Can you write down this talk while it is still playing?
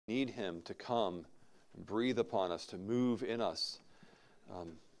need him to come and breathe upon us, to move in us.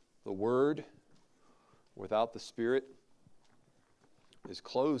 The Word, without the Spirit, is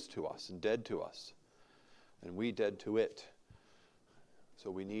closed to us and dead to us, and we dead to it. So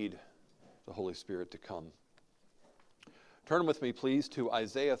we need the Holy Spirit to come. Turn with me, please, to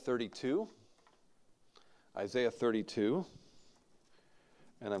Isaiah 32. Isaiah 32.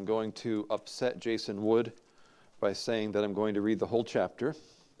 And I'm going to upset Jason Wood by saying that I'm going to read the whole chapter.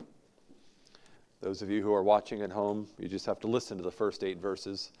 Those of you who are watching at home, you just have to listen to the first 8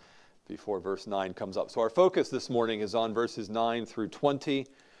 verses before verse 9 comes up. So our focus this morning is on verses 9 through 20,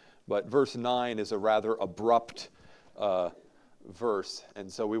 but verse 9 is a rather abrupt verse,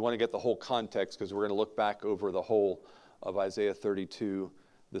 and so we want to get the whole context because we're going to look back over the whole of Isaiah 32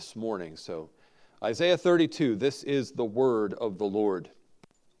 this morning. So Isaiah 32, this is the word of the Lord.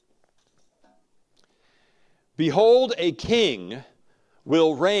 Behold, a king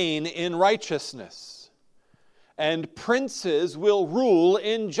will reign in righteousness, and princes will rule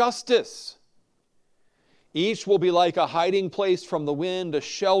in justice. Each will be like a hiding place from the wind, a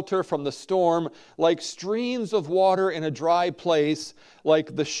shelter from the storm, like streams of water in a dry place,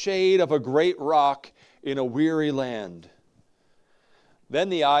 like the shade of a great rock in a weary land. Then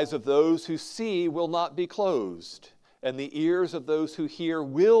the eyes of those who see will not be closed, and the ears of those who hear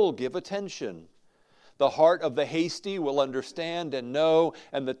will give attention. The heart of the hasty will understand and know,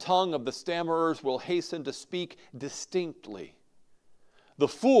 and the tongue of the stammerers will hasten to speak distinctly. The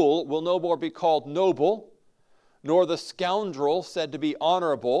fool will no more be called noble, nor the scoundrel said to be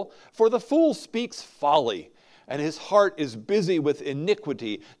honorable, for the fool speaks folly, and his heart is busy with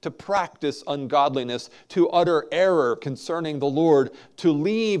iniquity, to practice ungodliness, to utter error concerning the Lord, to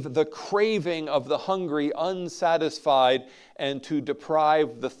leave the craving of the hungry unsatisfied, and to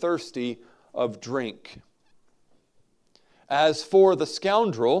deprive the thirsty of drink. As for the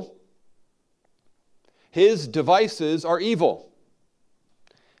scoundrel, his devices are evil.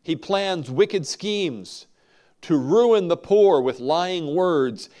 He plans wicked schemes to ruin the poor with lying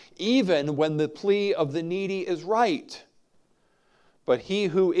words, even when the plea of the needy is right. But he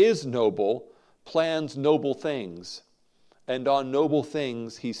who is noble plans noble things, and on noble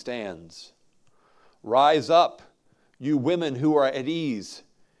things he stands. Rise up, you women who are at ease.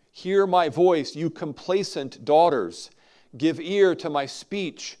 Hear my voice, you complacent daughters. Give ear to my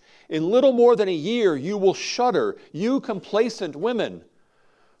speech. In little more than a year you will shudder, you complacent women.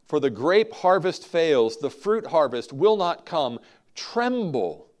 For the grape harvest fails, the fruit harvest will not come.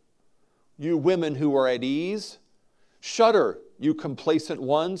 Tremble, you women who are at ease. Shudder, you complacent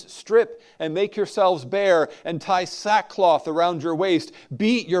ones. Strip and make yourselves bare, and tie sackcloth around your waist.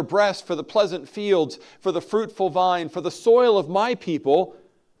 Beat your breast for the pleasant fields, for the fruitful vine, for the soil of my people,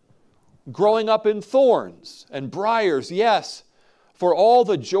 growing up in thorns and briars, yes, for all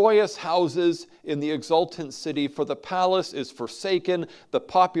the joyous houses in the exultant city, for the palace is forsaken, the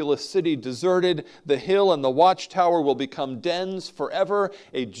populous city deserted, the hill and the watchtower will become dens forever,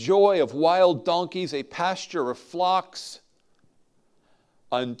 a joy of wild donkeys, a pasture of flocks,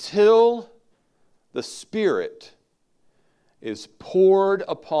 until the Spirit is poured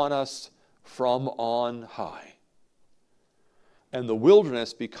upon us from on high, and the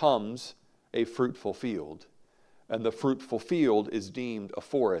wilderness becomes a fruitful field, and the fruitful field is deemed a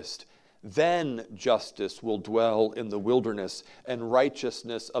forest. Then justice will dwell in the wilderness, and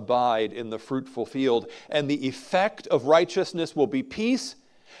righteousness abide in the fruitful field. And the effect of righteousness will be peace,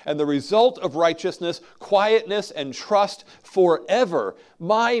 and the result of righteousness, quietness and trust forever.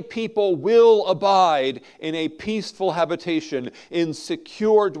 My people will abide in a peaceful habitation, in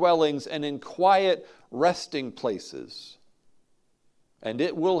secure dwellings, and in quiet resting places. And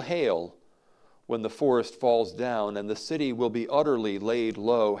it will hail when the forest falls down, and the city will be utterly laid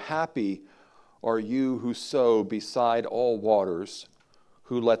low. Happy are you who sow beside all waters,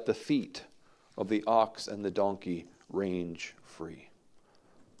 who let the feet of the ox and the donkey range free.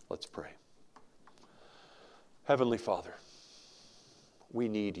 Let's pray. Heavenly Father, we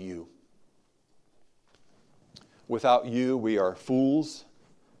need you. Without you, we are fools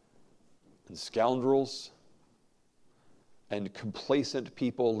and scoundrels and complacent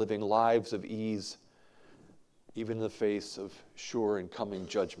people living lives of ease, even in the face of sure and coming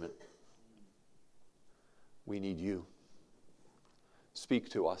judgment. We need you. Speak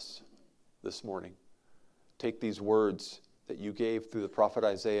to us this morning. Take these words that you gave through the prophet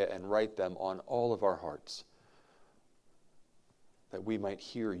Isaiah and write them on all of our hearts, that we might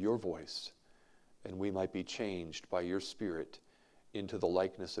hear your voice and we might be changed by your Spirit into the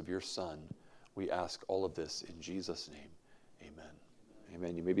likeness of your Son. We ask all of this in Jesus' name. Amen.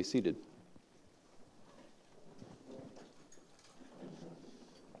 Amen. You may be seated.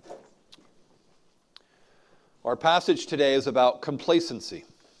 Our passage today is about complacency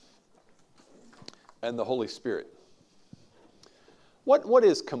and the Holy Spirit. What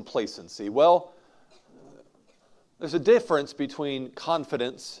is complacency? Well, there's a difference between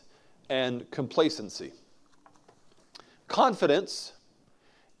confidence and complacency. Confidence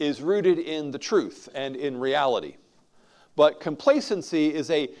is rooted in the truth and in reality. But complacency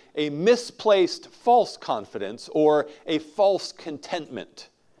is a misplaced false confidence or a false contentment.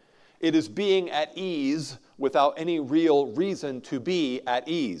 It is being at ease without any real reason to be at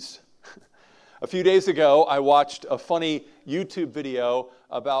ease. A few days ago, I watched a funny YouTube video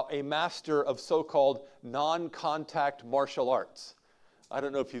about a master of so-called non-contact martial arts. I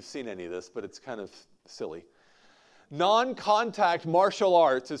don't know if you've seen any of this, but it's kind of silly. Non-contact martial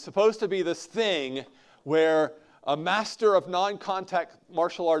arts is supposed to be this thing where a master of non-contact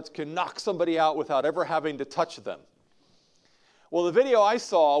martial arts can knock somebody out without ever having to touch them. Well, the video I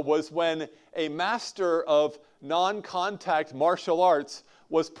saw was when a master of non-contact martial arts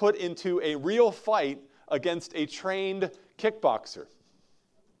was put into a real fight against a trained kickboxer.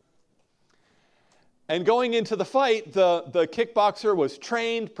 And going into the fight, the kickboxer was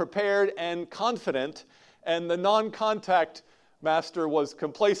trained, prepared, and confident, and the non-contact master was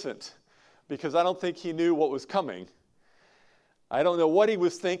complacent because I don't think he knew what was coming. I don't know what he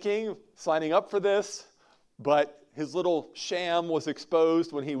was thinking signing up for this, but his little sham was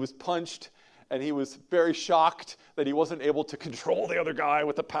exposed when he was punched, and he was very shocked that he wasn't able to control the other guy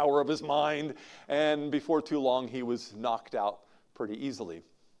with the power of his mind, and before too long he was knocked out pretty easily.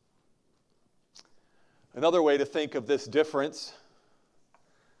 Another way to think of this difference,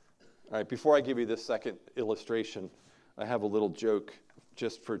 all right, before I give you this second illustration, I have a little joke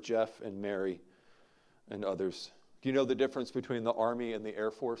just for Jeff and Mary and others. Do you know the difference between the Army and the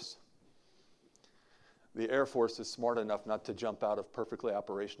Air Force? The Air Force is smart enough not to jump out of perfectly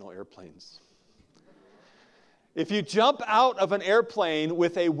operational airplanes. If you jump out of an airplane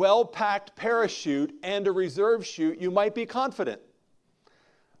with a well-packed parachute and a reserve chute, you might be confident.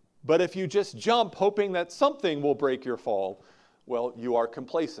 But if you just jump hoping that something will break your fall, well, you are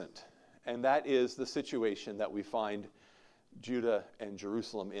complacent. And that is the situation that we find Judah and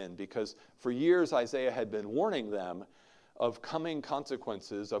Jerusalem in, because for years Isaiah had been warning them of coming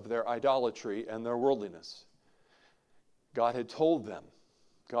consequences of their idolatry and their worldliness. God had told them,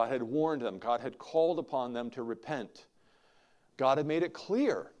 God had warned them, God had called upon them to repent. God had made it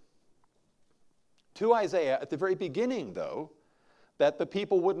clear to Isaiah at the very beginning, though, that the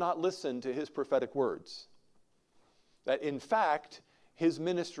people would not listen to his prophetic words. That in fact, his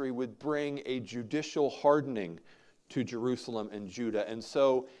ministry would bring a judicial hardening to Jerusalem and Judah. And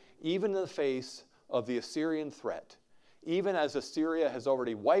so, even in the face of the Assyrian threat, even as Assyria has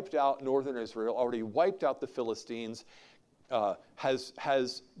already wiped out northern Israel, already wiped out the Philistines,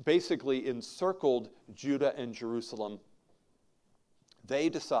 has basically encircled Judah and Jerusalem, they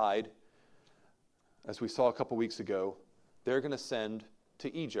decide, as we saw a couple weeks ago, they're going to send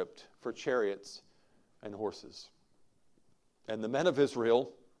to Egypt for chariots and horses. And the men of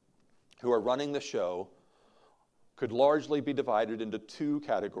Israel, who are running the show, could largely be divided into two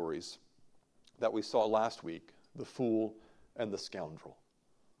categories that we saw last week: the fool and the scoundrel.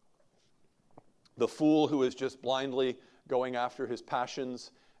 The fool who is just blindly going after his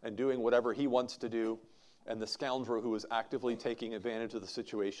passions and doing whatever he wants to do, and the scoundrel who is actively taking advantage of the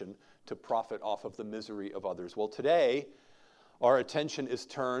situation to profit off of the misery of others. Well, today, our attention is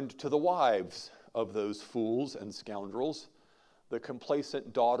turned to the wives of those fools and scoundrels, the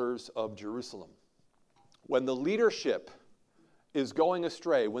complacent daughters of Jerusalem. When the leadership is going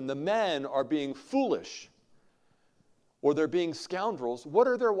astray, when the men are being foolish or they're being scoundrels, what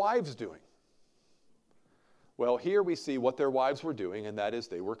are their wives doing? Well, here we see what their wives were doing, and that is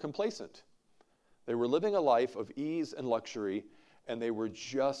they were complacent. They were living a life of ease and luxury, and they were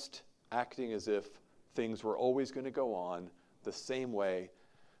just acting as if things were always going to go on the same way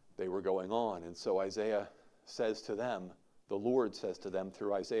they were going on. And so Isaiah says to them, the Lord says to them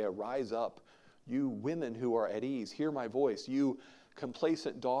through Isaiah, "Rise up, you women who are at ease, hear my voice. You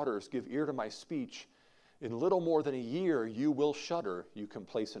complacent daughters, give ear to my speech. In little more than a year you will shudder, you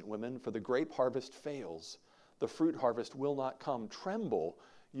complacent women, for the grape harvest fails. The fruit harvest will not come. Tremble,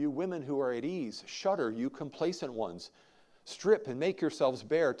 you women who are at ease. Shudder, you complacent ones. Strip and make yourselves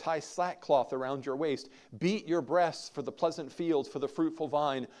bare. Tie sackcloth around your waist. Beat your breasts for the pleasant fields, for the fruitful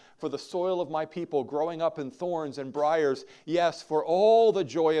vine, for the soil of my people growing up in thorns and briars. Yes, for all the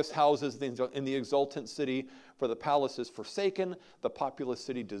joyous houses in the exultant city, for the palace is forsaken, the populous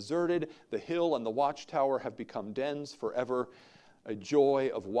city deserted. The hill and the watchtower have become dens forever. A joy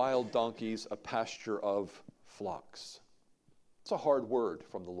of wild donkeys, a pasture of flocks." It's a hard word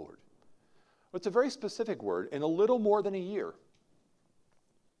from the Lord. It's a very specific word, in a little more than a year.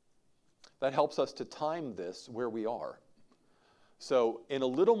 That helps us to time this where we are. So in a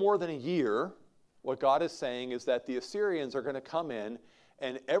little more than a year, what God is saying is that the Assyrians are going to come in,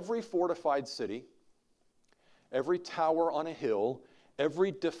 and every fortified city, every tower on a hill,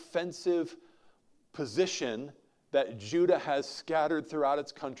 every defensive position that Judah has scattered throughout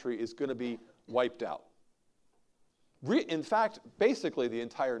its country is going to be wiped out. In fact, basically the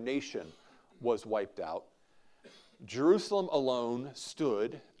entire nation was wiped out. Jerusalem alone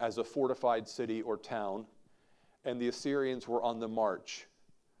stood as a fortified city or town, and the Assyrians were on the march.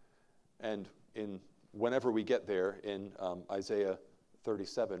 And whenever we get there in Isaiah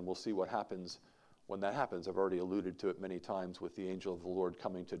 37, we'll see what happens when that happens. I've already alluded to it many times with the angel of the Lord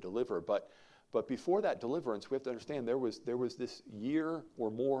coming to deliver. But before that deliverance, we have to understand there was this year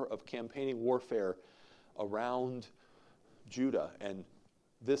or more of campaigning warfare around Judah, and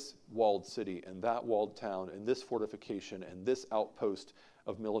this walled city and that walled town and this fortification and this outpost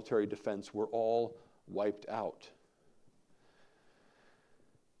of military defense were all wiped out.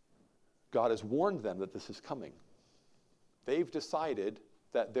 God has warned them that this is coming. They've decided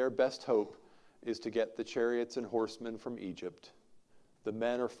that their best hope is to get the chariots and horsemen from Egypt. The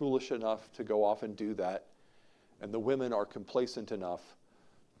men are foolish enough to go off and do that, and the women are complacent enough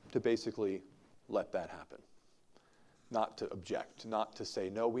to basically let that happen. Not to object, not to say,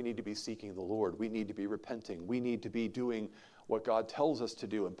 no, we need to be seeking the Lord. We need to be repenting. We need to be doing what God tells us to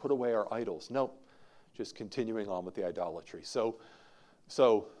do and put away our idols. Nope, just continuing on with the idolatry. So,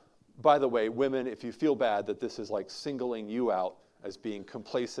 by the way, women, if you feel bad that this is like singling you out as being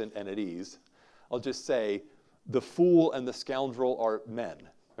complacent and at ease, I'll just say the fool and the scoundrel are men,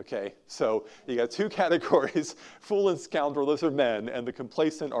 okay? So you got two categories, fool and scoundrel, those are men, and the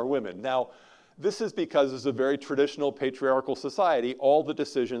complacent are women. Now, this is because it's a very traditional patriarchal society. All the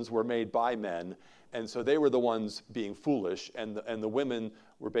decisions were made by men, and so they were the ones being foolish, and the women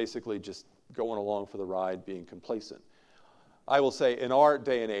were basically just going along for the ride, being complacent. I will say, in our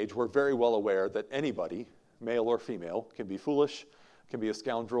day and age, we're very well aware that anybody, male or female, can be foolish, can be a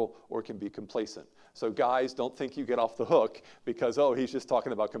scoundrel, or can be complacent. So guys, don't think you get off the hook because, oh, he's just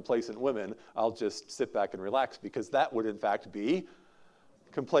talking about complacent women. I'll just sit back and relax, because that would, in fact, be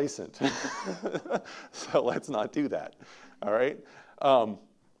complacent. So let's not do that. All right?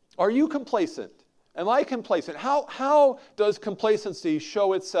 Are you complacent? Am I complacent? How does complacency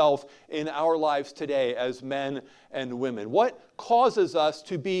show itself in our lives today as men and women? What causes us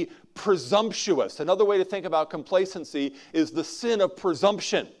to be presumptuous? Another way to think about complacency is the sin of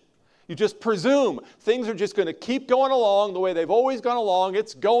presumption. You just presume things are just going to keep going along the way they've always gone along.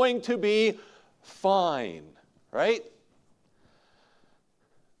 It's going to be fine, right?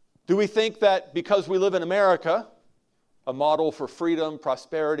 Do we think that because we live in America, a model for freedom,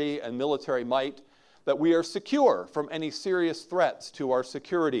 prosperity, and military might, that we are secure from any serious threats to our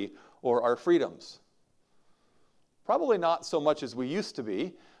security or our freedoms? Probably not so much as we used to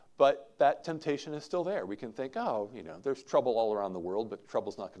be, but that temptation is still there. We can think, oh, there's trouble all around the world, but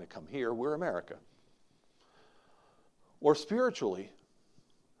trouble's not going to come here. We're America. Or spiritually,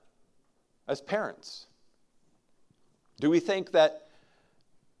 as parents, do we think that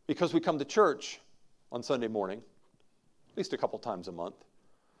because we come to church on Sunday morning, at least a couple times a month,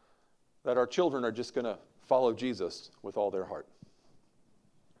 that our children are just going to follow Jesus with all their heart?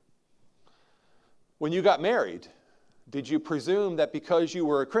 When you got married, did you presume that because you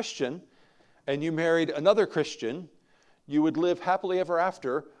were a Christian and you married another Christian, you would live happily ever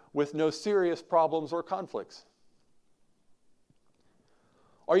after with no serious problems or conflicts?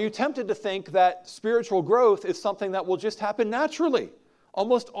 Are you tempted to think that spiritual growth is something that will just happen naturally,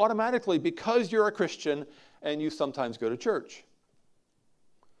 almost automatically, because you're a Christian and you sometimes go to church?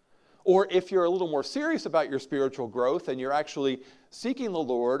 Or if you're a little more serious about your spiritual growth and you're actually seeking the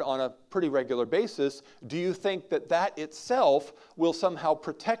Lord on a pretty regular basis, do you think that that itself will somehow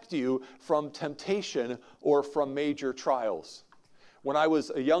protect you from temptation or from major trials? When I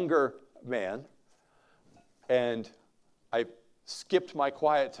was a younger man and I skipped my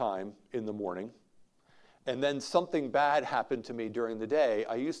quiet time in the morning, and then something bad happened to me during the day,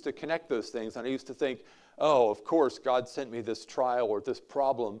 I used to connect those things, and I used to think, oh, of course, God sent me this trial or this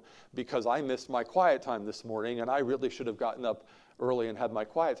problem because I missed my quiet time this morning, and I really should have gotten up early and had my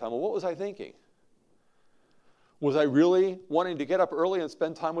quiet time. Well, what was I thinking? Was I really wanting to get up early and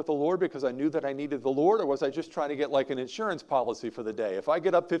spend time with the Lord because I knew that I needed the Lord, or was I just trying to get like an insurance policy for the day? If I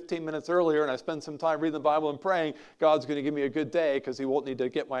get up 15 minutes earlier and I spend some time reading the Bible and praying, God's going to give me a good day because he won't need to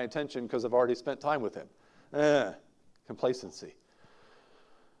get my attention because I've already spent time with him. Complacency.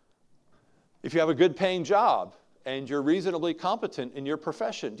 If you have a good paying job and you're reasonably competent in your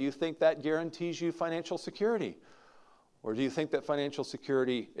profession, do you think that guarantees you financial security? Or do you think that financial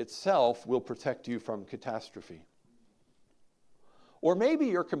security itself will protect you from catastrophe? Or maybe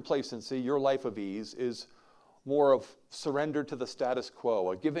your complacency, your life of ease, is more of surrender to the status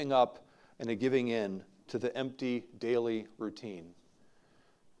quo, a giving up and a giving in to the empty daily routine.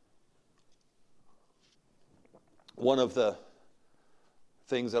 One of the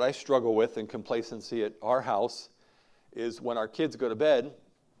things that I struggle with in complacency at our house is when our kids go to bed,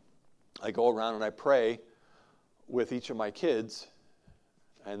 I go around and I pray with each of my kids,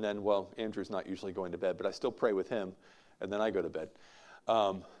 and then, well, Andrew's not usually going to bed, but I still pray with him, and then I go to bed.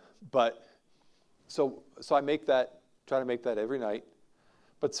 So I try to make that every night.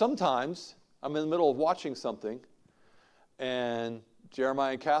 But sometimes I'm in the middle of watching something, and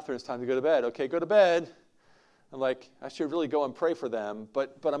Jeremiah and Catherine, it's time to go to bed. Okay, go to bed. I'm like, I should really go and pray for them,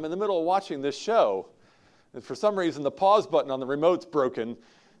 but I'm in the middle of watching this show, and for some reason the pause button on the remote's broken.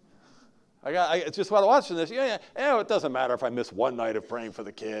 I just while watching this, it doesn't matter if I miss one night of praying for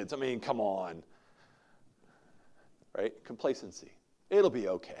the kids. I mean, come on. Right? Complacency. It'll be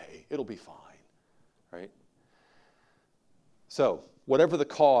okay. It'll be fine. Right? So, whatever the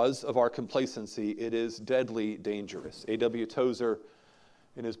cause of our complacency, it is deadly dangerous. A.W. Tozer,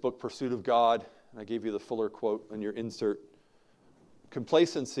 in his book Pursuit of God, and I gave you the fuller quote in your insert,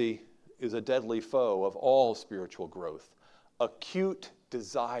 complacency is a deadly foe of all spiritual growth. Acute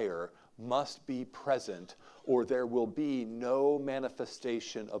desire must be present, or there will be no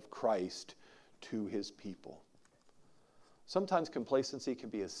manifestation of Christ to his people. Sometimes complacency can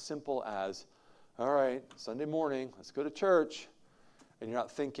be as simple as, all right, Sunday morning, let's go to church. And you're not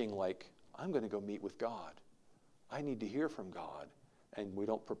thinking like, I'm going to go meet with God. I need to hear from God. And we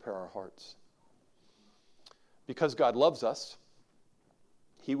don't prepare our hearts. Because God loves us,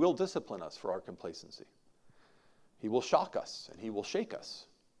 he will discipline us for our complacency. He will shock us and he will shake us.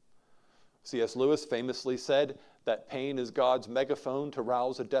 C.S. Lewis famously said that pain is God's megaphone to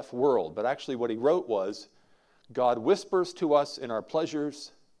rouse a deaf world. But actually what he wrote was, God whispers to us in our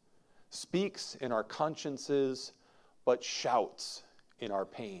pleasures, speaks in our consciences, but shouts in our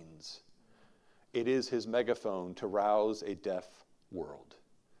pains. It is his megaphone to rouse a deaf world.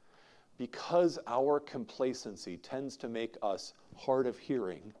 Because our complacency tends to make us hard of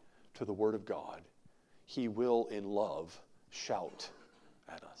hearing to the word of God, he will in love shout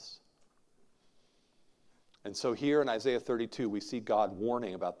at us. And so here in Isaiah 32, we see God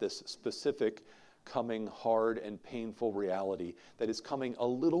warning about this specific coming hard and painful reality that is coming a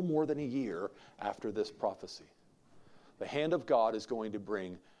little more than a year after this prophecy. The hand of God is going to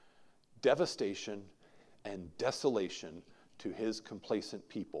bring devastation and desolation to his complacent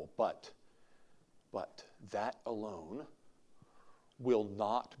people. But that alone will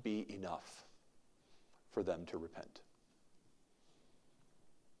not be enough for them to repent.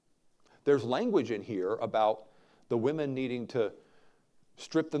 There's language in here about the women needing to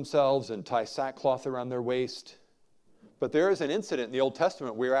strip themselves and tie sackcloth around their waist. But there is an incident in the Old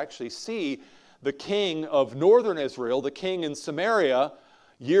Testament where you actually see the king of northern Israel, the king in Samaria,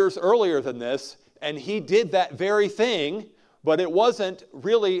 years earlier than this, and he did that very thing, but it wasn't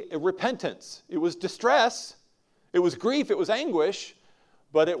really a repentance. It was distress, it was grief, it was anguish,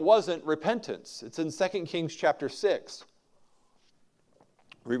 but it wasn't repentance. It's in 2 Kings chapter 6.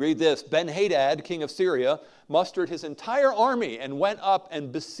 We read this, Ben-Hadad, king of Syria, mustered his entire army and went up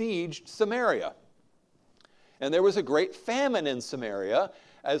and besieged Samaria. And there was a great famine in Samaria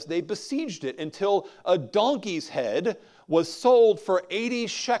as they besieged it until a donkey's head was sold for 80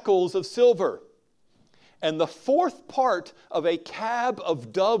 shekels of silver, and the fourth part of a cab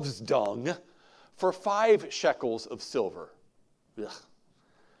of dove's dung for 5 shekels of silver. Ugh.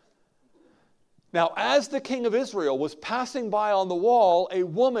 Now, as the king of Israel was passing by on the wall, a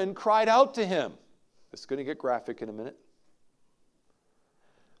woman cried out to him. It's going to get graphic in a minute.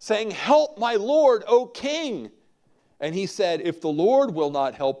 Saying, "Help my lord, O king." And he said, "If the Lord will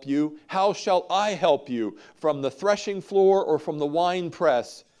not help you, how shall I help you? From the threshing floor or from the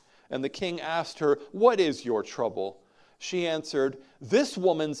winepress?" And the king asked her, "What is your trouble?" She answered, "This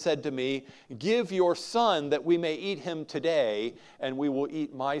woman said to me, 'Give your son that we may eat him today, and we will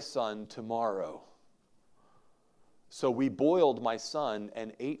eat my son tomorrow.' So we boiled my son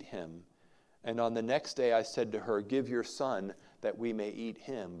and ate him. And on the next day I said to her, 'Give your son that we may eat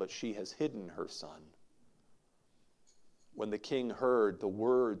him.' But she has hidden her son." When the king heard the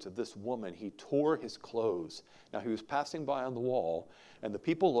words of this woman, he tore his clothes. Now he was passing by on the wall, and the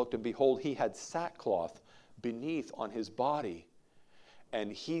people looked, and behold, he had sackcloth beneath on his body.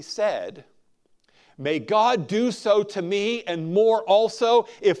 And he said, May God do so to me and more also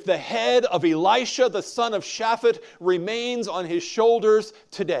if the head of Elisha, the son of Shaphat, remains on his shoulders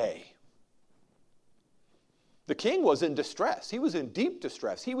today. The king was in distress. He was in deep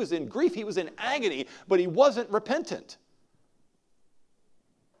distress. He was in grief. He was in agony, but he wasn't repentant.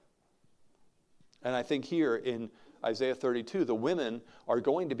 And I think here in Isaiah 32, the women are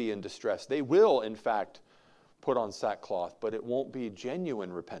going to be in distress. They will, in fact, put on sackcloth, but it won't be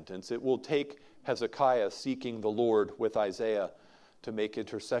genuine repentance. It will take Hezekiah seeking the Lord with Isaiah to make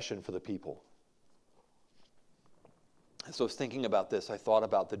intercession for the people. As I was thinking about this, I thought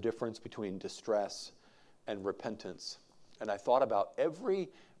about the difference between distress and repentance. And I thought about every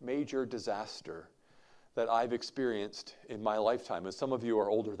major disaster that I've experienced in my lifetime. And some of you are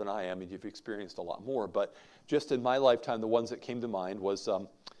older than I am, and you've experienced a lot more. But just in my lifetime, the ones that came to mind was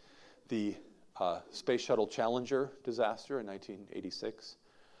the Space Shuttle Challenger disaster in 1986,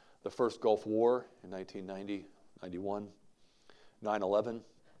 the first Gulf War in 1990, 91, 9/11,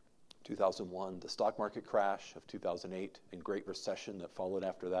 2001, the stock market crash of 2008, and Great Recession that followed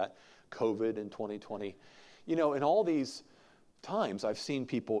after that, COVID in 2020. You know, in all these times, I've seen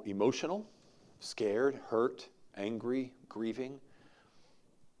people emotional, scared, hurt, angry, grieving,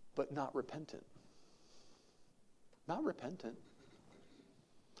 but not repentant. Not repentant.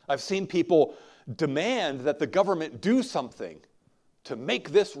 I've seen people demand that the government do something to make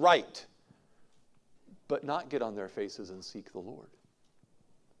this right, but not get on their faces and seek the Lord.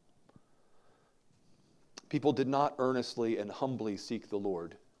 People did not earnestly and humbly seek the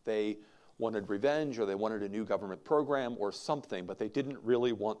Lord. They wanted revenge, or they wanted a new government program or something, but they didn't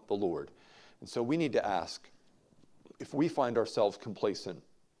really want the Lord. And so we need to ask, if we find ourselves complacent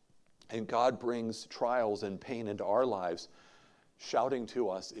and God brings trials and pain into our lives, shouting to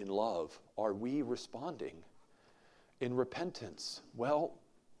us in love, are we responding in repentance? Well,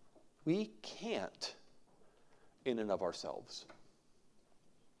 we can't in and of ourselves.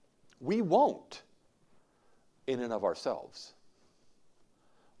 We won't in and of ourselves.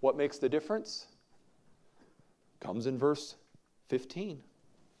 What makes the difference? Comes in verse 15.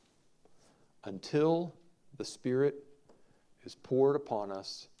 Until the Spirit is poured upon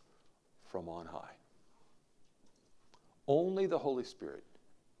us from on high. Only the Holy Spirit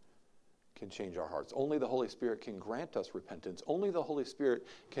can change our hearts. Only the Holy Spirit can grant us repentance. Only the Holy Spirit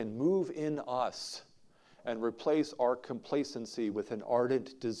can move in us and replace our complacency with an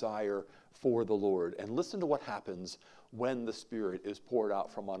ardent desire for the Lord. And listen to what happens when the Spirit is poured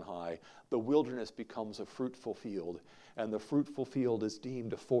out from on high. The wilderness becomes a fruitful field, and the fruitful field is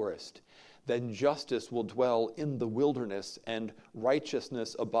deemed a forest. Then justice will dwell in the wilderness, and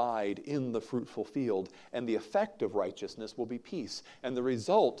righteousness abide in the fruitful field. And the effect of righteousness will be peace, and the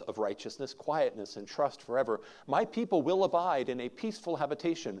result of righteousness, quietness and trust forever. My people will abide in a peaceful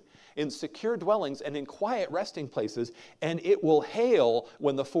habitation, in secure dwellings, and in quiet resting places. And it will hail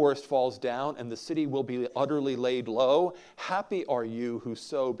when the forest falls down, and the city will be utterly laid low. Happy are you who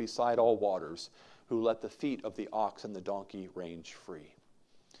sow beside all waters, who let the feet of the ox and the donkey range free.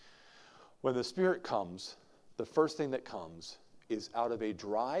 When the Spirit comes, the first thing that comes is out of a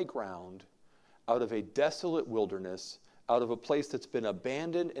dry ground, out of a desolate wilderness, out of a place that's been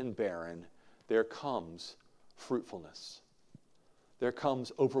abandoned and barren, there comes fruitfulness. There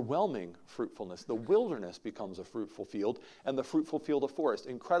comes overwhelming fruitfulness. The wilderness becomes a fruitful field, and the fruitful field a forest.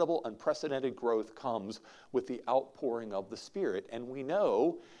 Incredible, unprecedented growth comes with the outpouring of the Spirit. And we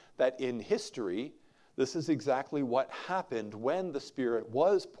know that in history, this is exactly what happened when the Spirit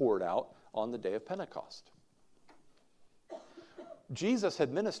was poured out on the day of Pentecost. Jesus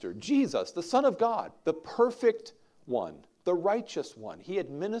had ministered. Jesus, the Son of God, the perfect one, the righteous one. He had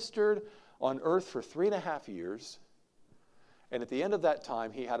ministered on earth for 3.5 years. And at the end of that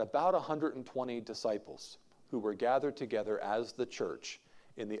time, he had about 120 disciples who were gathered together as the church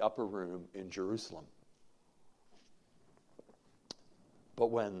in the upper room in Jerusalem. But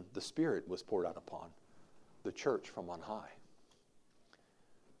when the Spirit was poured out upon the church from on high,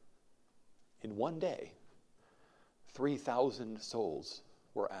 in one day, 3,000 souls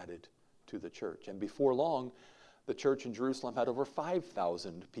were added to the church. And before long, the church in Jerusalem had over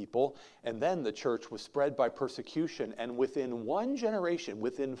 5,000 people. And then the church was spread by persecution. And within one generation,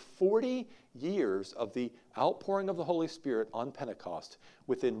 within 40 years of the outpouring of the Holy Spirit on Pentecost,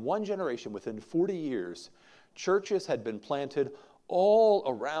 within one generation, within 40 years, churches had been planted all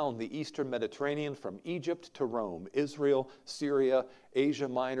around the Eastern Mediterranean, from Egypt to Rome, Israel, Syria, Asia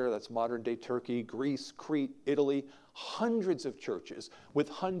Minor, that's modern-day Turkey, Greece, Crete, Italy, hundreds of churches with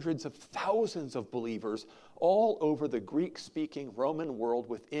hundreds of thousands of believers all over the Greek-speaking Roman world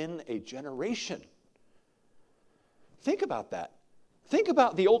within a generation. Think about that. Think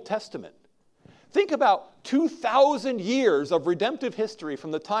about the Old Testament. Think about 2,000 years of redemptive history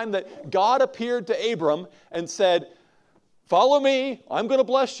from the time that God appeared to Abram and said, follow me, I'm going to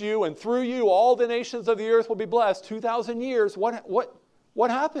bless you, and through you all the nations of the earth will be blessed. 2,000 years, what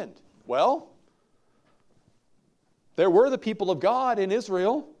happened? Well, there were the people of God in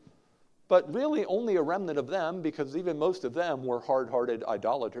Israel, but really only a remnant of them, because even most of them were hard-hearted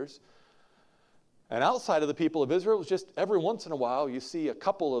idolaters. And outside of the people of Israel, it was just every once in a while you see a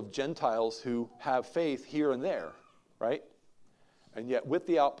couple of Gentiles who have faith here and there, right? And yet with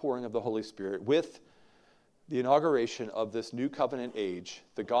the outpouring of the Holy Spirit, with the inauguration of this new covenant age,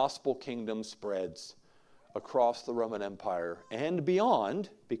 the gospel kingdom spreads across the Roman Empire and beyond,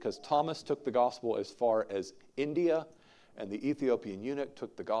 because Thomas took the gospel as far as India, and the Ethiopian eunuch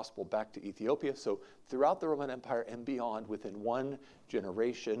took the gospel back to Ethiopia. So throughout the Roman Empire and beyond, within one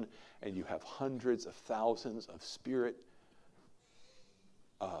generation, and you have hundreds of thousands of spirit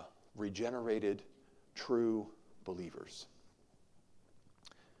regenerated, true believers.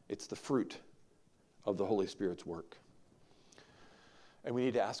 It's the fruit of the Holy Spirit's work. And we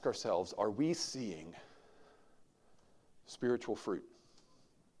need to ask ourselves, are we seeing spiritual fruit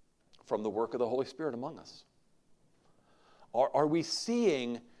from the work of the Holy Spirit among us? Are we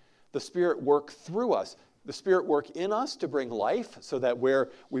seeing the Spirit work through us? The Spirit work in us to bring life, so that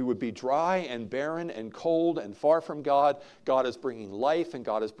where we would be dry and barren and cold and far from God, God is bringing life, and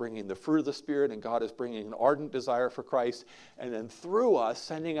God is bringing the fruit of the Spirit, and God is bringing an ardent desire for Christ. And then through us,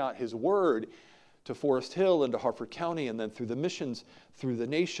 sending out His Word to Forest Hill and to Harford County, and then through the missions, through the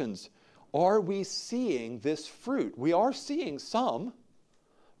nations. Are we seeing this fruit? We are seeing some,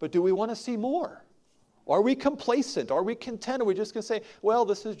 but do we want to see more? Are we complacent? Are we content? Are we just going to say, well,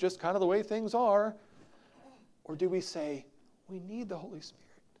 this is just kind of the way things are? Or do we say, we need the Holy Spirit?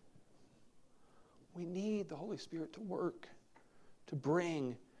 We need the Holy Spirit to work, to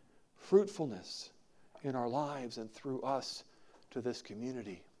bring fruitfulness in our lives and through us to this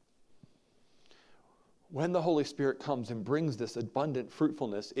community. When the Holy Spirit comes and brings this abundant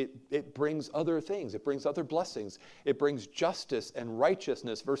fruitfulness, it brings other things. It brings other blessings. It brings justice and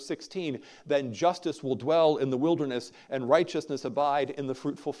righteousness. Verse 16, then justice will dwell in the wilderness and righteousness abide in the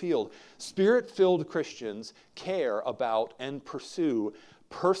fruitful field. Spirit-filled Christians care about and pursue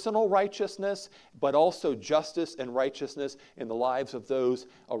personal righteousness, but also justice and righteousness in the lives of those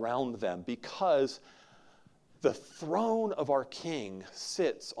around them, because the throne of our King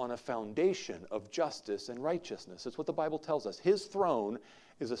sits on a foundation of justice and righteousness. That's what the Bible tells us. His throne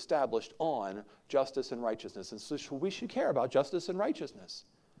is established on justice and righteousness. And so we should care about justice and righteousness.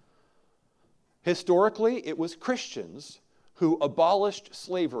 Historically, it was Christians who abolished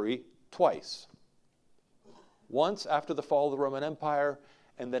slavery twice. Once after the fall of the Roman Empire,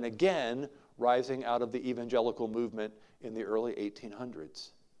 and then again rising out of the evangelical movement in the early 1800s.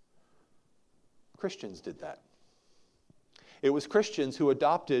 Christians did that. It was Christians who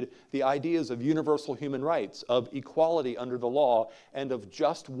adopted the ideas of universal human rights, of equality under the law, and of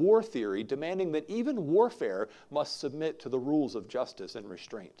just war theory, demanding that even warfare must submit to the rules of justice and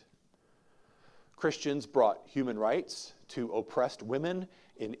restraint. Christians brought human rights to oppressed women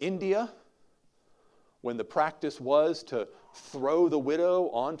in India, when the practice was to throw the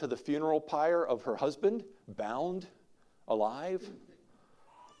widow onto the funeral pyre of her husband, bound, alive.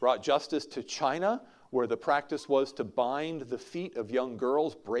 Brought justice to China, where the practice was to bind the feet of young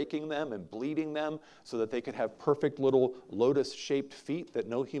girls, breaking them and bleeding them so that they could have perfect little lotus-shaped feet that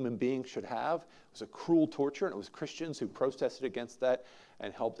no human being should have. It was a cruel torture, and it was Christians who protested against that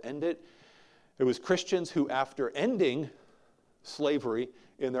and helped end it. It was Christians who, after ending slavery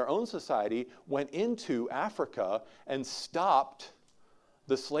in their own society, went into Africa and stopped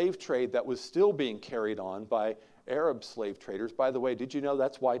the slave trade that was still being carried on by Arab slave traders. By the way, did you know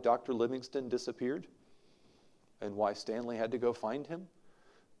that's why Dr. Livingstone disappeared? And why Stanley had to go find him?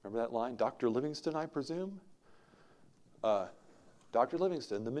 Remember that line? Dr. Livingstone, I presume? Dr.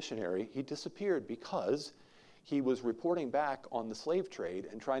 Livingstone, the missionary, he disappeared because he was reporting back on the slave trade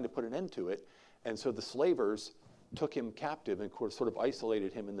and trying to put an end to it. And so the slavers took him captive and sort of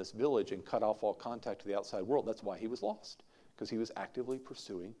isolated him in this village and cut off all contact to the outside world. That's why he was lost, because he was actively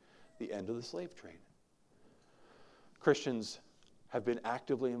pursuing the end of the slave trade. Christians have been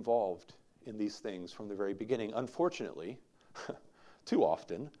actively involved in these things from the very beginning. Unfortunately, too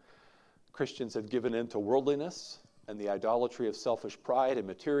often, Christians have given in to worldliness and the idolatry of selfish pride and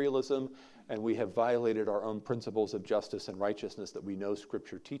materialism, and we have violated our own principles of justice and righteousness that we know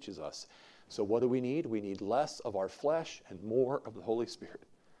Scripture teaches us. So what do we need? We need less of our flesh and more of the Holy Spirit.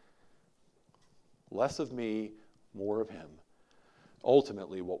 Less of me, more of Him.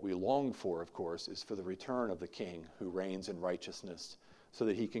 Ultimately, what we long for, of course, is for the return of the King who reigns in righteousness so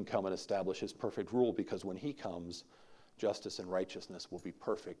that he can come and establish his perfect rule, because when he comes, justice and righteousness will be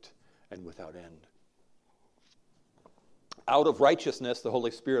perfect and without end. Out of righteousness, the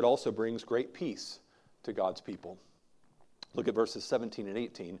Holy Spirit also brings great peace to God's people. Look at verses 17 and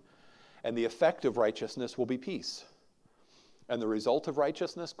 18. And the effect of righteousness will be peace. And the result of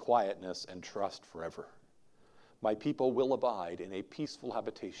righteousness, quietness and trust forever. My people will abide in a peaceful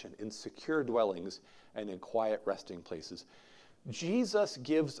habitation, in secure dwellings, and in quiet resting places. Jesus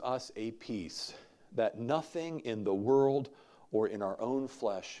gives us a peace that nothing in the world or in our own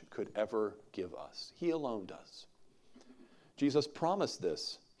flesh could ever give us. He alone does. Jesus promised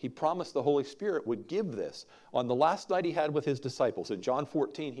this. He promised the Holy Spirit would give this. On the last night he had with his disciples, in John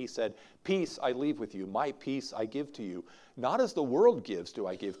 14, he said, "Peace I leave with you, my peace I give to you. Not as the world gives do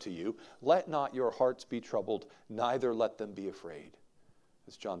I give to you. Let not your hearts be troubled, neither let them be afraid."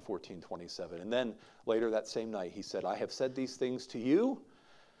 It's John 14:27. And then later that same night he said, "I have said these things to you,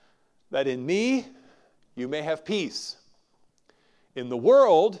 that in me you may have peace. In the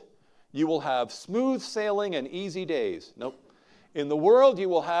world you will have smooth sailing and easy days." Nope. In the world you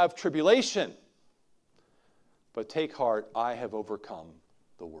will have tribulation, but take heart, I have overcome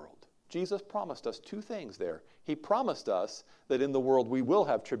the world. Jesus promised us two things there. He promised us that in the world we will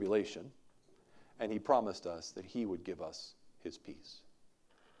have tribulation, and he promised us that he would give us his peace.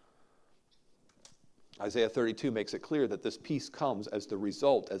 Isaiah 32 makes it clear that this peace comes as the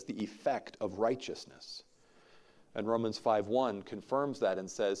result, as the effect of righteousness. And Romans 5:1 confirms that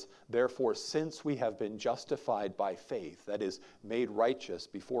and says, "Therefore, since we have been justified by faith," that is, made righteous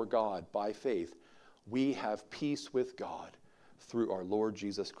before God by faith, "we have peace with God through our Lord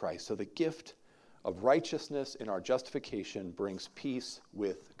Jesus Christ." So the gift of righteousness in our justification brings peace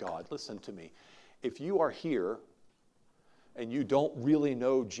with God. Listen to me. If you are here and you don't really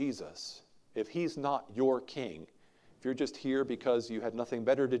know Jesus, if he's not your king, if you're just here because you had nothing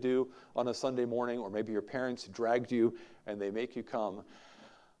better to do on a Sunday morning, or maybe your parents dragged you and they make you come,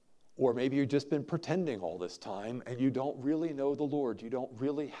 or maybe you've just been pretending all this time and you don't really know the Lord, you don't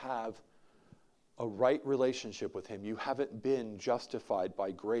really have a right relationship with him, you haven't been justified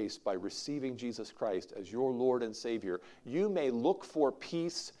by grace by receiving Jesus Christ as your Lord and Savior, you may look for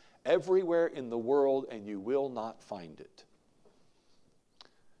peace everywhere in the world and you will not find it.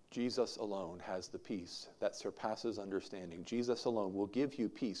 Jesus alone has the peace that surpasses understanding. Jesus alone will give you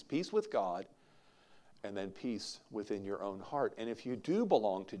peace. Peace with God, and then peace within your own heart. And if you do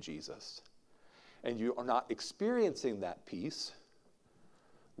belong to Jesus, and you are not experiencing that peace,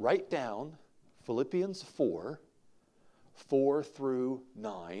 write down Philippians 4 through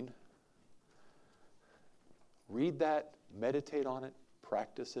 9. Read that, meditate on it,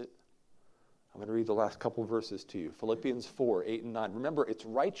 practice it. I'm going to read the last couple verses to you. Philippians 4:8 and 9. Remember, it's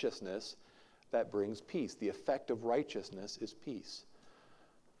righteousness that brings peace. The effect of righteousness is peace.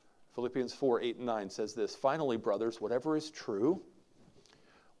 Philippians 4:8 and 9 says this, "Finally, brothers, whatever is true,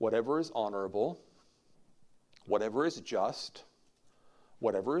 whatever is honorable, whatever is just,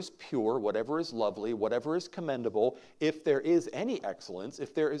 whatever is pure, whatever is lovely, whatever is commendable, if there is any excellence,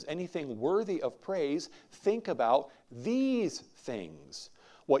 if there is anything worthy of praise, think about these things.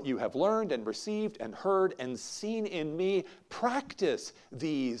 What you have learned and received and heard and seen in me, practice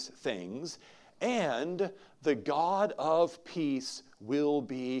these things, and the God of peace will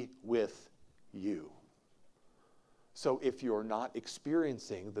be with you." So if you're not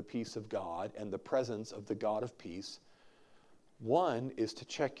experiencing the peace of God and the presence of the God of peace, one is to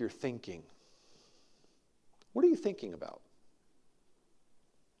check your thinking. What are you thinking about?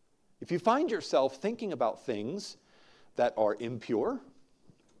 If you find yourself thinking about things that are impure,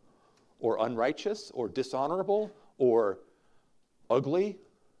 or unrighteous, or dishonorable, or ugly,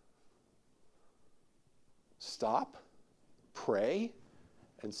 stop, pray,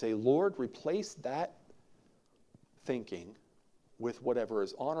 and say, "Lord, replace that thinking with whatever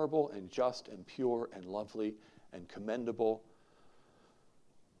is honorable and just and pure and lovely and commendable."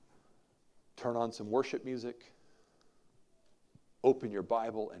 Turn on some worship music. Open your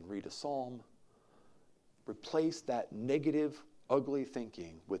Bible and read a psalm. Replace that negative, ugly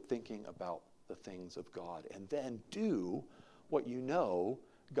thinking with thinking about the things of God. And then do what you know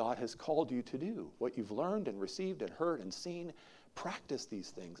God has called you to do. What you've learned and received and heard and seen. Practice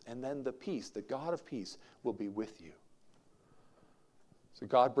these things. And then the peace, the God of peace, will be with you. So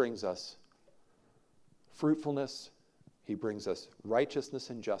God brings us fruitfulness. He brings us righteousness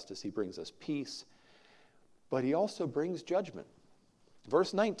and justice. He brings us peace. But he also brings judgment.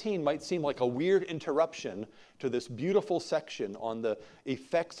 Verse 19 might seem like a weird interruption to this beautiful section on the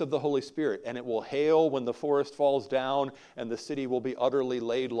effects of the Holy Spirit. And it will hail when the forest falls down and the city will be utterly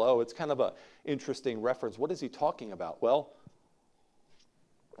laid low. It's kind of an interesting reference. What is he talking about? Well,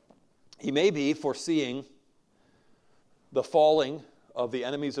 He may be foreseeing the falling of the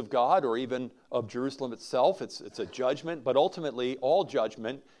enemies of God or even of Jerusalem itself. It's a judgment, but ultimately all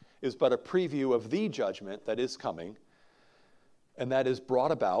judgment is but a preview of the judgment that is coming, and that is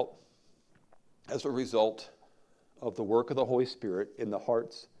brought about as a result of the work of the Holy Spirit in the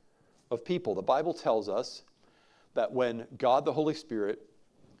hearts of people. The Bible tells us that when God the Holy Spirit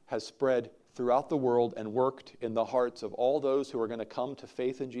has spread throughout the world and worked in the hearts of all those who are going to come to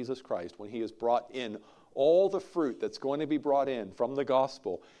faith in Jesus Christ, when he has brought in all the fruit that's going to be brought in from the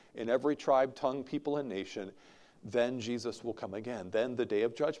gospel in every tribe, tongue, people, and nation, then Jesus will come again. Then the day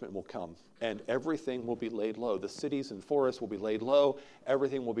of judgment will come, and everything will be laid low. The cities and forests will be laid low,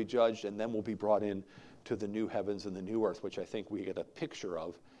 everything will be judged, and then will be brought in to the new heavens and the new earth, which I think we get a picture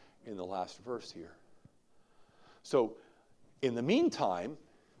of in the last verse here. So, in the meantime,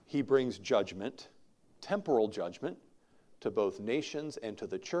 he brings judgment, temporal judgment, to both nations and to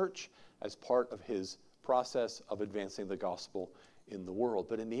the church as part of his process of advancing the gospel in the world.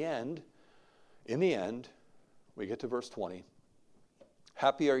 But in the end, we get to verse 20.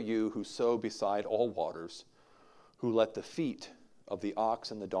 Happy are you who sow beside all waters, who let the feet of the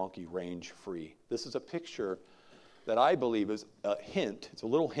ox and the donkey range free. This is a picture that I believe is a hint, it's a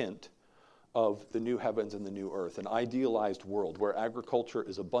little hint, of the new heavens and the new earth, an idealized world where agriculture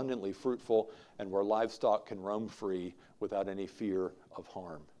is abundantly fruitful and where livestock can roam free without any fear of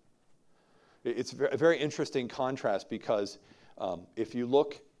harm. It's a very interesting contrast because if you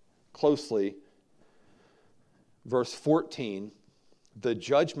look closely, verse 14, the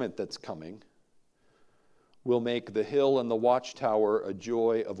judgment that's coming will make the hill and the watchtower a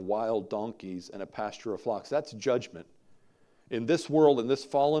joy of wild donkeys and a pasture of flocks. That's judgment. In this world, in this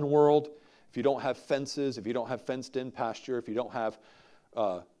fallen world, if you don't have fences, if you don't have fenced-in pasture, if you don't have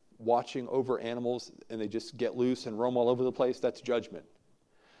watching over animals and they just get loose and roam all over the place, that's judgment.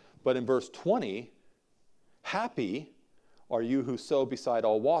 But in verse 20, happy are you who sow beside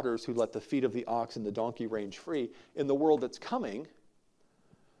all waters, who let the feet of the ox and the donkey range free. In the world that's coming,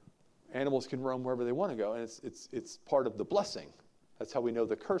 animals can roam wherever they want to go, and it's part of the blessing. That's how we know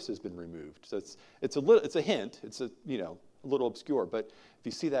the curse has been removed. So it's a hint. It's a little obscure, but if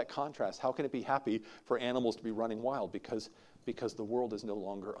you see that contrast, how can it be happy for animals to be running wild? Because the world is no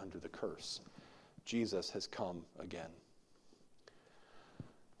longer under the curse. Jesus has come again.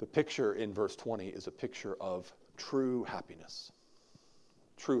 The picture in verse 20 is a picture of true happiness.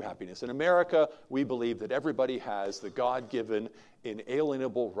 True happiness. In America, we believe that everybody has the God-given,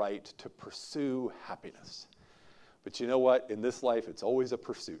 inalienable right to pursue happiness. But you know what? In this life, it's always a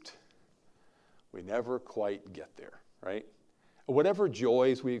pursuit. We never quite get there, right? Whatever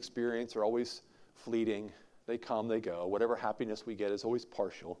joys we experience are always fleeting. They come, they go. Whatever happiness we get is always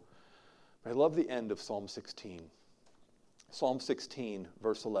partial. But I love the end of Psalm 16. Psalm 16,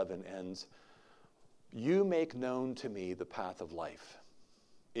 verse 11 ends, "You make known to me the path of life.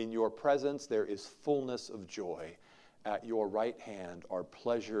 In your presence there is fullness of joy. At your right hand are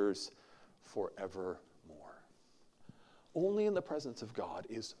pleasures forevermore." Only in the presence of God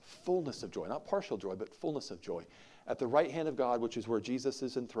is fullness of joy, not partial joy, but fullness of joy. At the right hand of God, which is where Jesus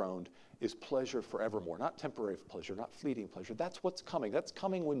is enthroned, is pleasure forevermore, not temporary pleasure, not fleeting pleasure. That's what's coming. That's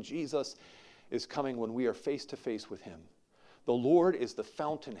coming when Jesus is coming, when we are face to face with him. The Lord is the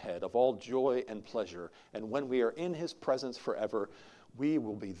fountainhead of all joy and pleasure, and when we are in his presence forever, we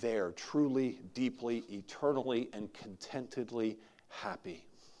will be there truly, deeply, eternally, and contentedly happy.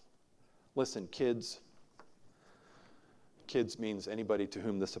 Listen, kids means anybody to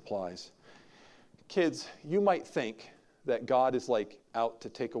whom this applies. Kids, you might think that God is like out to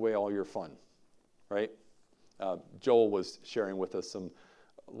take away all your fun, right? Joel was sharing with us some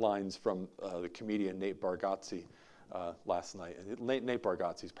lines from the comedian Nate Bargatze last night. Nate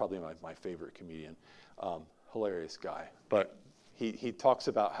Bargatze is probably my favorite comedian. Hilarious guy. But he talks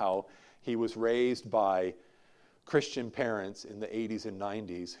about how he was raised by Christian parents in the 80s and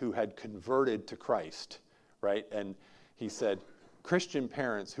 90s who had converted to Christ, right? And he said, Christian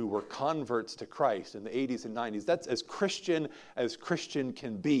parents who were converts to Christ in the 80s and 90s, that's as Christian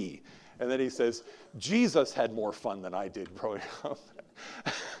can be. And then he says, Jesus had more fun than I did growing up.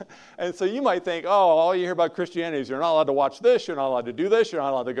 And so you might think, all you hear about Christianity is you're not allowed to watch this, you're not allowed to do this, you're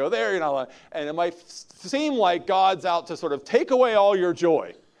not allowed to go there, you're not allowed, and it might seem like God's out to sort of take away all your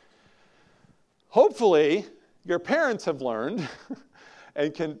joy. Hopefully, your parents have learned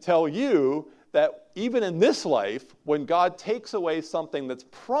and can tell you that even in this life, when God takes away something that's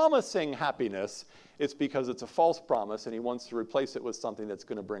promising happiness, it's because it's a false promise and he wants to replace it with something that's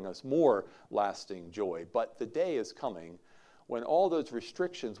going to bring us more lasting joy. But the day is coming when all those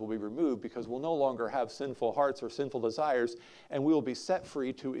restrictions will be removed, because we'll no longer have sinful hearts or sinful desires, and we will be set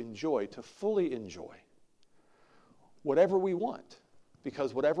free to enjoy, to fully enjoy whatever we want,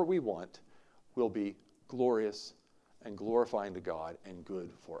 because whatever we want will be glorious and glorifying to God and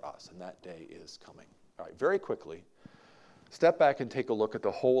good for us, and that day is coming. All right, very quickly, step back and take a look at the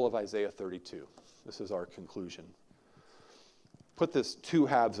whole of Isaiah 32. This is our conclusion. Put this two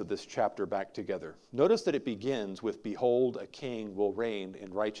halves of this chapter back together. Notice that it begins with, "Behold, a king will reign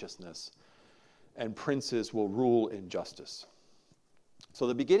in righteousness, and princes will rule in justice." So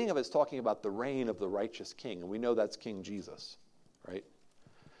the beginning of it is talking about the reign of the righteous king, and we know that's King Jesus, right?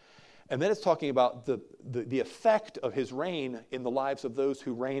 And then it's talking about the effect of his reign in the lives of those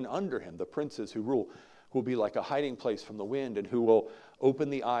who reign under him, the princes who rule, who will be like a hiding place from the wind, and who will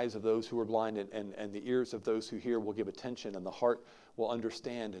open the eyes of those who are blind, and the ears of those who hear will give attention, and the heart will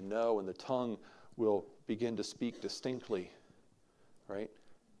understand and know, and the tongue will begin to speak distinctly, right?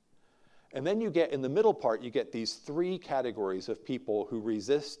 And then you get, in the middle part, you get these three categories of people who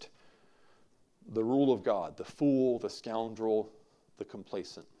resist the rule of God: the fool, the scoundrel, the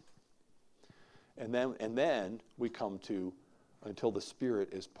complacent. And then we come to, until the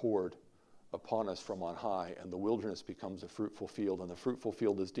Spirit is poured upon us from on high, and the wilderness becomes a fruitful field, and the fruitful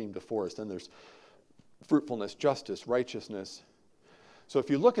field is deemed a forest. Then there's fruitfulness, justice, righteousness. So if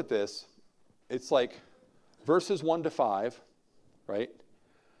you look at this, it's like verses 1 to 5, right,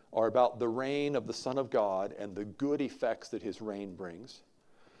 are about the reign of the Son of God and the good effects that his reign brings.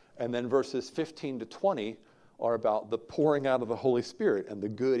 And then verses 15 to 20 are about the pouring out of the Holy Spirit and the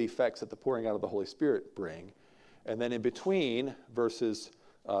good effects that the pouring out of the Holy Spirit bring. And then in between, verses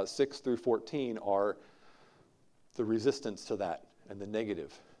 6 through 14 are the resistance to that and the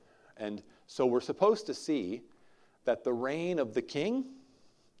negative. And so we're supposed to see that the reign of the king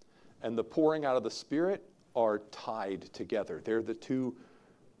and the pouring out of the Spirit are tied together. They're the two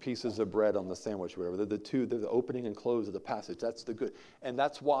pieces of bread on the sandwich, whatever. They're the opening and close of the passage. That's the good. And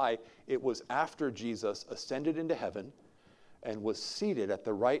that's why it was after Jesus ascended into heaven and was seated at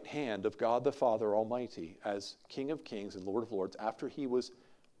the right hand of God the Father Almighty as King of Kings and Lord of Lords, after he was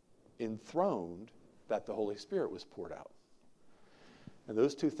enthroned, that the Holy Spirit was poured out. And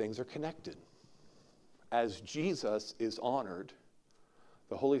those two things are connected. As Jesus is honored,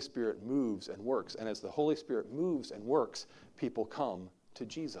 the Holy Spirit moves and works. And as the Holy Spirit moves and works, people come to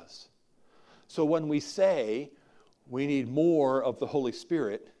Jesus. So when we say we need more of the Holy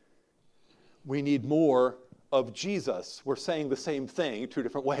Spirit, we need more of Jesus, we're saying the same thing two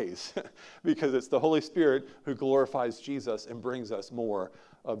different ways because it's the Holy Spirit who glorifies Jesus and brings us more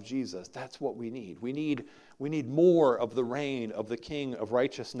of Jesus. That's what we need. We need more of the reign of the King of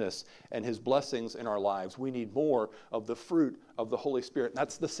righteousness and his blessings in our lives. We need more of the fruit of the Holy Spirit.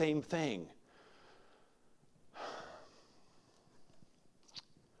 That's the same thing.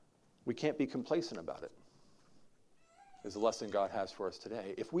 We can't be complacent about it, is the lesson God has for us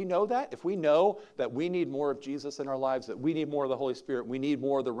today. If we know that, if we know that we need more of Jesus in our lives, that we need more of the Holy Spirit, we need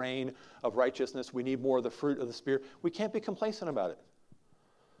more of the reign of righteousness, we need more of the fruit of the Spirit, we can't be complacent about it.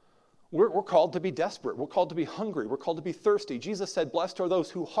 We're called to be desperate. We're called to be hungry. We're called to be thirsty. Jesus said, "Blessed are those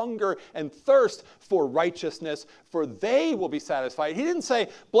who hunger and thirst for righteousness, for they will be satisfied." He didn't say,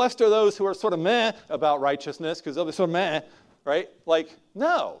 "Blessed are those who are sort of meh about righteousness, because they'll be sort of meh," right? Like,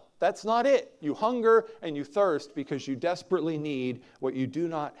 no. That's not it. You hunger and you thirst because you desperately need what you do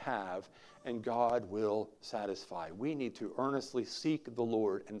not have, and God will satisfy. We need to earnestly seek the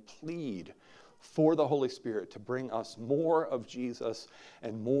Lord and plead for the Holy Spirit to bring us more of Jesus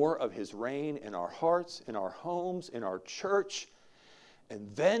and more of his reign in our hearts, in our homes, in our church,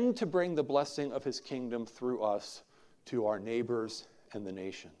 and then to bring the blessing of his kingdom through us to our neighbors and the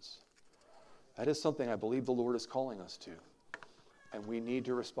nations. That is something I believe the Lord is calling us to. And we need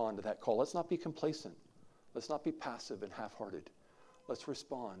to respond to that call. Let's not be complacent. Let's not be passive and half-hearted. Let's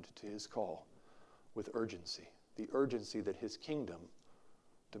respond to his call with urgency, the urgency that his kingdom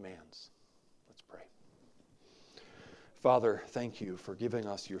demands. Let's pray. Father, thank you for giving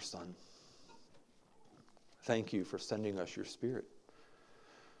us your Son. Thank you for sending us your Spirit.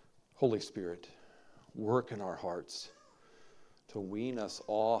 Holy Spirit, work in our hearts to wean us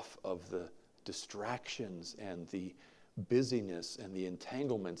off of the distractions and the busyness and the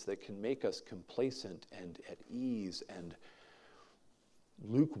entanglements that can make us complacent and at ease and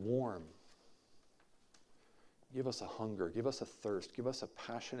lukewarm. Give us a hunger, give us a thirst, give us a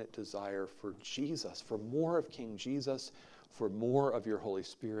passionate desire for Jesus, for more of King Jesus, for more of your Holy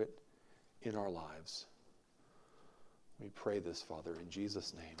Spirit in our lives. We pray this, Father, in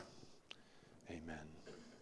Jesus' name. Amen.